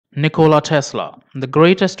Nikola Tesla, the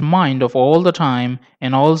greatest mind of all the time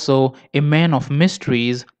and also a man of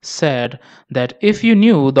mysteries, said that if you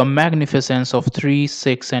knew the magnificence of 3,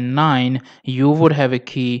 6, and 9, you would have a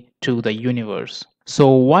key to the universe. So,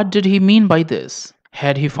 what did he mean by this?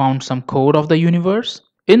 Had he found some code of the universe?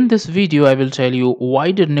 In this video, I will tell you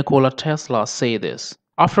why did Nikola Tesla say this.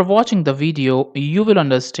 After watching the video, you will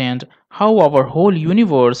understand how our whole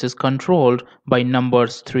universe is controlled by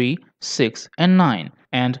numbers 3, 6, and 9,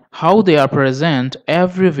 and how they are present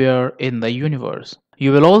everywhere in the universe.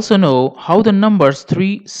 You will also know how the numbers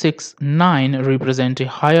 3, 6, 9 represent a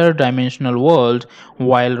higher dimensional world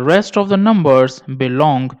while rest of the numbers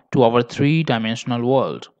belong to our three-dimensional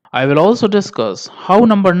world. I will also discuss how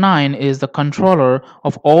number 9 is the controller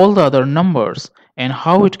of all the other numbers and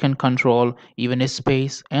how it can control even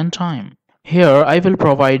space and time. Here I will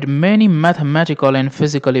provide many mathematical and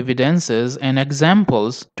physical evidences and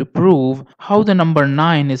examples to prove how the number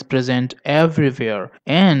 9 is present everywhere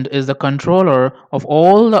and is the controller of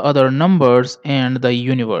all the other numbers and the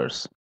universe.